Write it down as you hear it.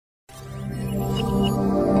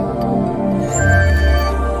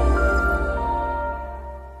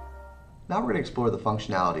we're going to explore the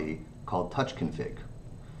functionality called TouchConfig.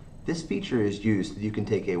 This feature is used so that you can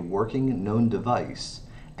take a working known device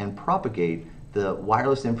and propagate the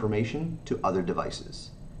wireless information to other devices.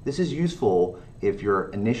 This is useful if you're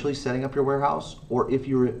initially setting up your warehouse or if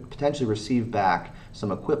you potentially receive back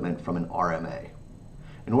some equipment from an RMA.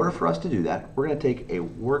 In order for us to do that, we're going to take a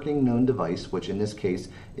working known device, which in this case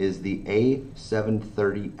is the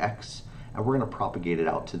A730X, and we're going to propagate it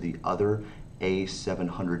out to the other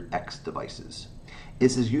A700X devices.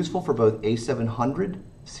 This is useful for both A700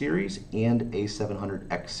 series and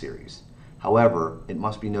A700X series. However, it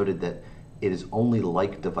must be noted that it is only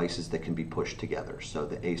like devices that can be pushed together. So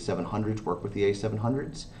the A700s work with the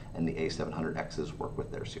A700s and the A700Xs work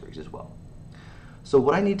with their series as well. So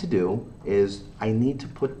what I need to do is I need to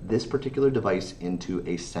put this particular device into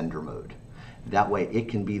a sender mode. That way it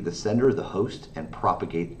can be the sender, the host, and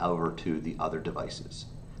propagate over to the other devices.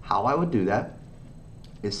 How I would do that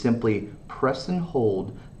is simply press and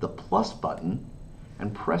hold the plus button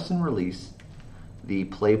and press and release the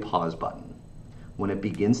play pause button. When it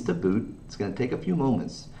begins to boot, it's going to take a few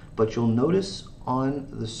moments, but you'll notice on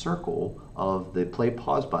the circle of the play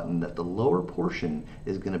pause button that the lower portion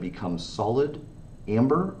is going to become solid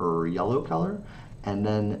amber or yellow color, and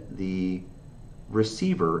then the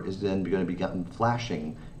receiver is then going to begin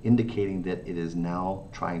flashing, indicating that it is now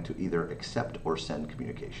trying to either accept or send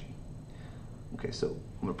communication. Okay, so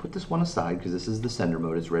I'm going to put this one aside because this is the sender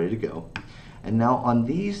mode, it's ready to go. And now on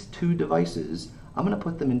these two devices, I'm going to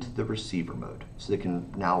put them into the receiver mode so they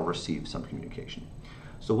can now receive some communication.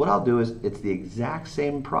 So what I'll do is, it's the exact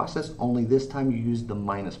same process, only this time you use the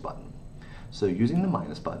minus button. So using the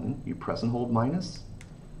minus button, you press and hold minus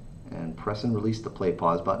and press and release the play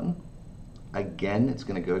pause button. Again, it's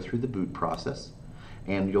going to go through the boot process,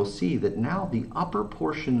 and you'll see that now the upper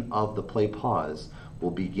portion of the play pause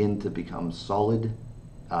will begin to become solid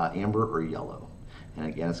amber or yellow. And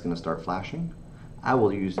again, it's going to start flashing. I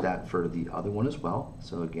will use that for the other one as well.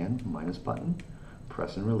 So again, minus button,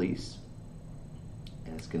 press and release,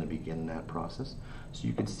 and it's going to begin that process. So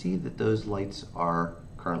you can see that those lights are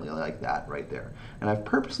currently like that right there. And I've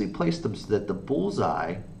purposely placed them so that the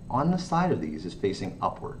bullseye on the side of these is facing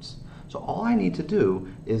upwards. So all I need to do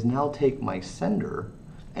is now take my sender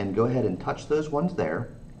and go ahead and touch those ones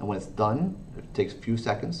there, and when it's done, it takes a few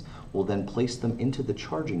seconds, we'll then place them into the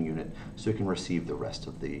charging unit so it can receive the rest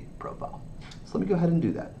of the profile. So let me go ahead and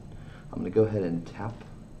do that. I'm going to go ahead and tap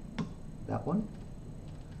that one,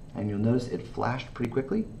 and you'll notice it flashed pretty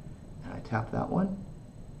quickly, and I tap that one,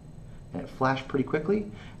 and it flashed pretty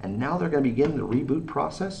quickly, and now they're going to begin the reboot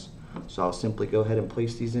process. So I'll simply go ahead and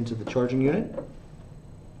place these into the charging unit,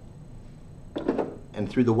 and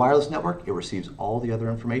through the wireless network it receives all the other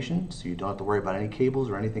information, so you don't have to worry about any cables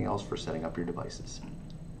or anything else for setting up your devices.